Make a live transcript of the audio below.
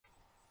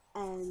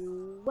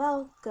and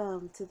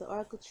welcome to the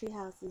Oracle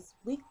Treehouse's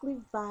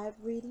weekly vibe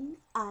reading.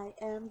 I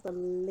am the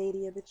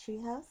Lady of the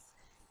Treehouse,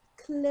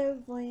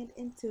 clairvoyant,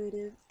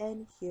 intuitive,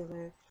 and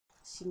healer,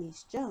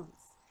 Shanice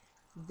Jones.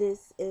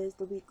 This is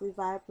the weekly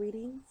vibe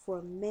reading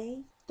for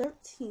May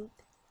 13th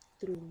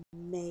through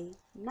May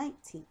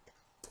 19th.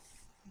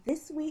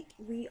 This week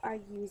we are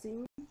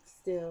using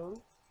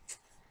still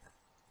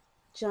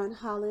John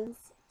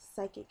Holland's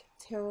Psychic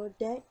Tarot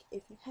deck.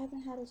 If you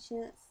haven't had a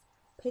chance,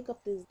 pick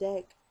up this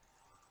deck.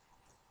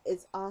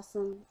 It's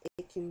awesome.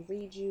 It can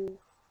read you,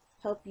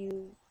 help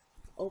you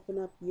open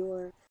up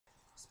your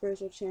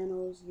spiritual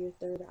channels, your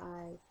third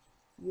eye,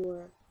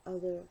 your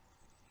other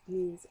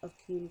means of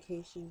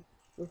communication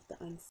with the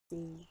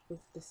unseen,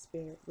 with the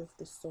spirit, with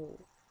the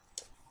soul.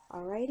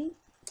 Alrighty,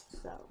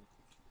 so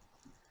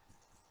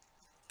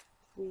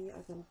we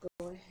are going to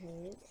go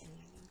ahead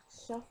and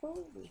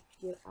shuffle. We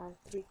get our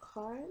 3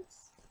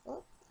 cards.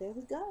 Oh, there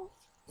we go.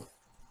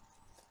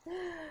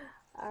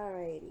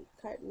 Alrighty,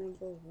 card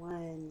number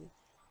 1.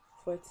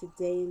 For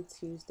today and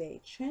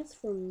Tuesday,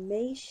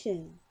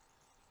 transformation.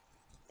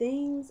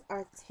 Things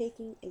are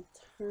taking a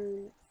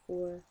turn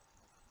for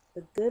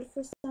the good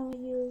for some of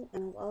you,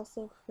 and I've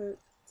also heard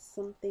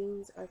some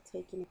things are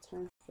taking a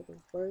turn for the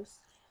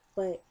worse.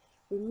 But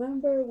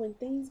remember, when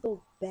things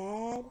go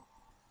bad,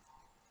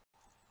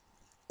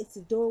 it's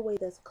a doorway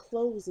that's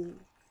closing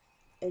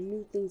and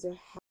new things are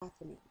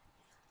happening.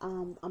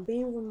 I'm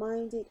being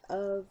reminded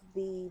of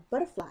the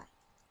butterfly.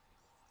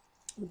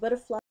 The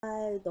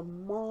butterfly, the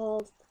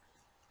moth,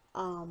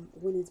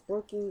 when it's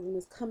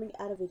coming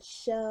out of its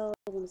shell,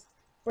 when it's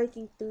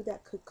breaking through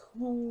that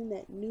cocoon,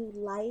 that new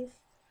life.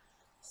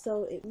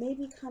 So it may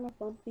be kind of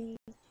bumpy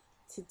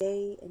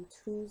today and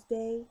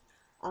Tuesday.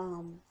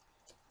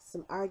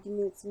 Some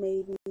arguments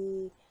maybe,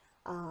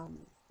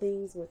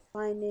 things with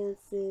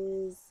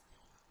finances,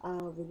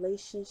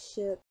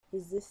 relationship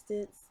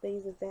resistance,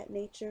 things of that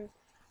nature.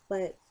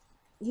 But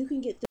you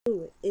can get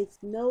through it.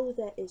 Know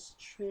that it's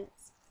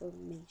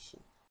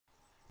transformation.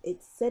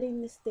 It's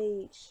setting the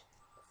stage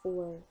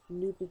for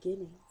new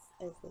beginnings,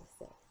 as they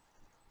say.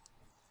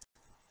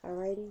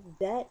 Alrighty,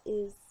 that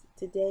is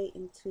today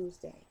and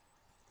Tuesday.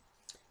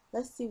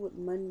 Let's see what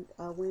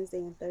Wednesday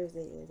and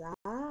Thursday is.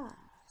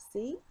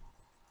 See?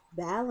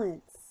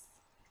 Balance.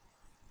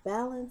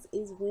 Balance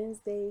is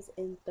Wednesdays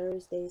and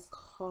Thursdays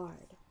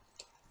card.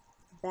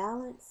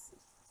 Balance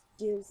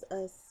gives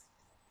us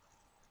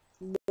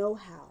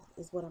know-how,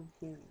 is what I'm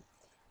hearing.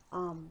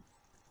 I'm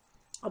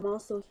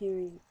also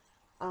hearing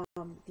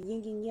the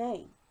yin and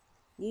yang.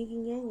 Yin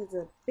and yang is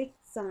a big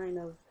sign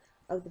of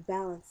the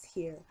balance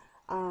here.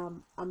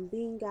 I'm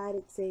being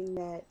guided saying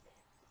that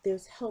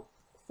there's help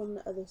from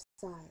the other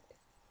side.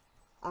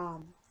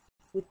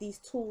 With these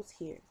tools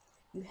here,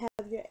 you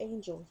have your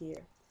angel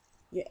here.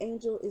 Your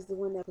angel is the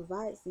one that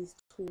provides these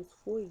tools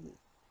for you.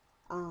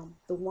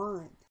 The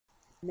wand,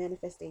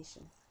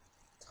 manifestation,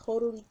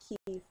 totally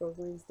key for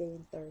Wednesday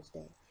and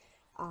Thursday.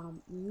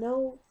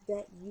 Know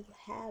that you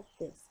have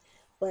this,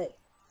 but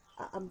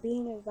I'm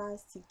being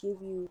advised to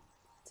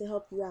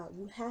help you out.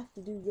 You have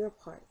to do your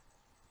part.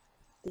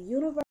 The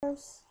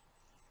universe,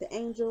 the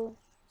angels,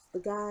 the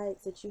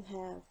guides that you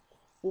have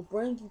will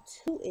bring you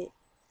to it.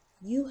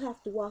 You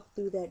have to walk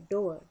through that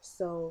door.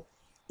 So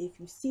if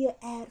you see an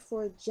ad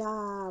for a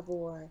job,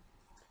 or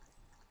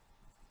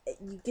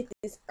you get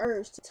this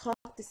urge to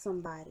talk to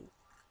somebody,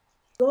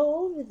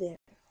 go over there.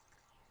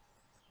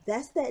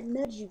 That's that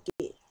nudge you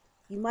get.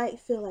 You might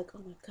feel like,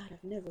 oh my God,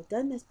 I've never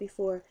done this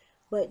before,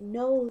 but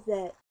know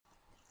that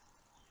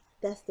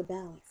that's the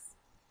balance.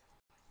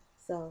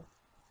 So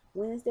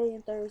Wednesday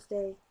and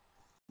Thursday,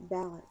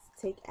 balance,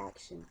 take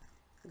action,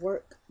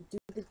 work, do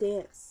the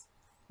dance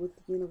with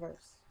the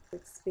universe,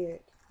 with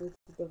spirit, with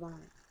the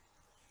divine.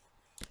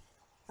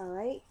 All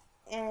right,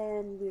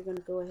 and we're going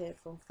to go ahead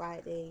from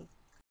Friday,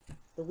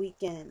 the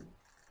weekend.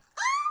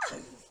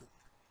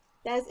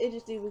 That's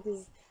interesting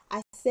because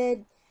I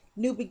said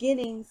new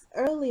beginnings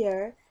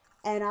earlier,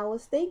 and I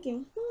was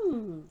thinking,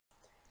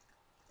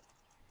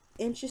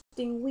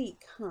 interesting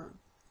week, huh?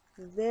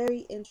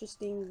 Very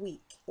interesting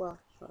week. Well,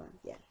 hold on.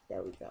 Yeah,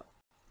 there we go.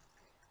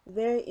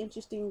 Very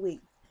interesting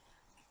week.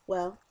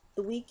 Well,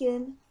 the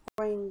weekend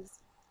brings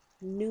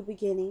new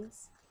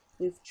beginnings.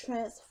 We've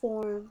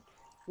transformed.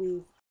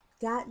 We've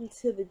gotten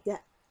to the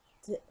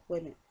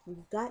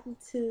We've gotten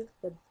to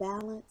the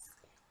balance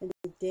and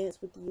the dance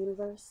with the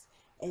universe,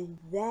 and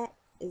that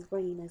is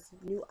bringing us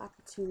new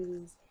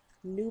opportunities,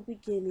 new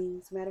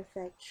beginnings. Matter of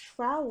fact,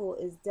 travel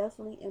is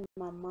definitely in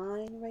my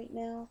mind right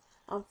now.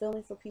 I'm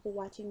feeling for people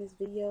watching this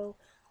video,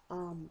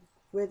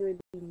 whether it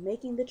be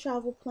making the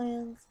travel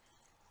plans,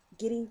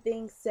 getting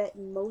things set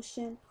in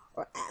motion,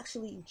 or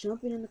actually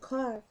jumping in the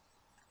car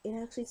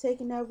and actually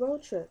taking that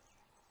road trip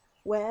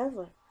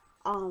wherever.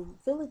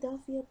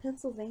 Philadelphia,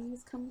 Pennsylvania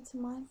is coming to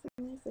mind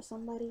for me, for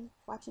somebody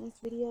watching this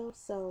video.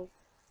 So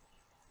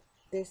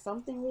there's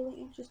something really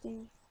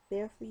interesting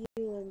there for you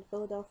in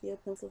Philadelphia,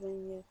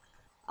 Pennsylvania.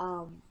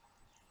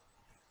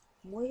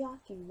 Moyoc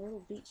and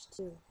Myrtle Beach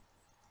too,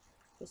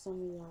 for some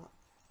of y'all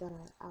that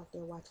are out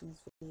there watching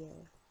this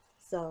video.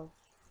 So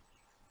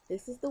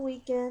This is the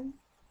weekend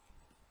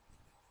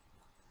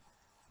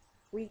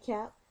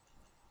recap,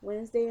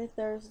 Wednesday and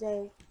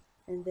Thursday,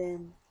 and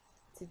then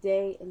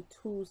today and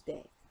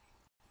Tuesday.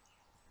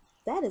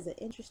 That is an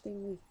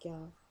interesting week,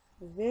 y'all.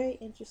 A very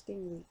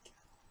interesting week.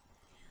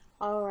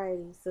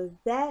 Alrighty, so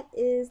that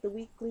is the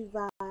weekly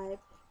vibe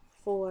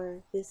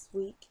for this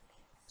week.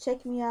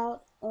 Check me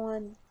out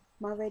on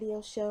my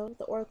radio show,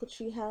 The Oracle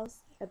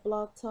Treehouse, at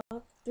Blog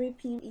Talk, 3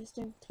 p.m.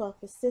 Eastern, 12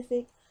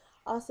 Pacific.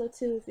 Also,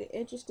 too, if you're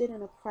interested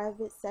in a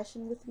private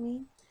session with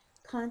me,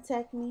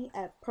 contact me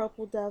at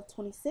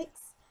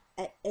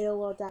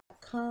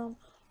purpledove26@aol.com,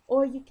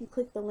 or you can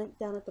click the link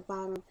down at the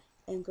bottom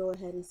and go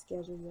ahead and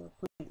schedule your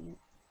appointment.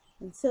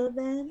 Until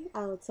then,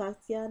 I will talk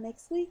to y'all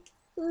next week.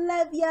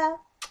 Love ya.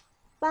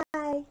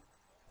 Bye.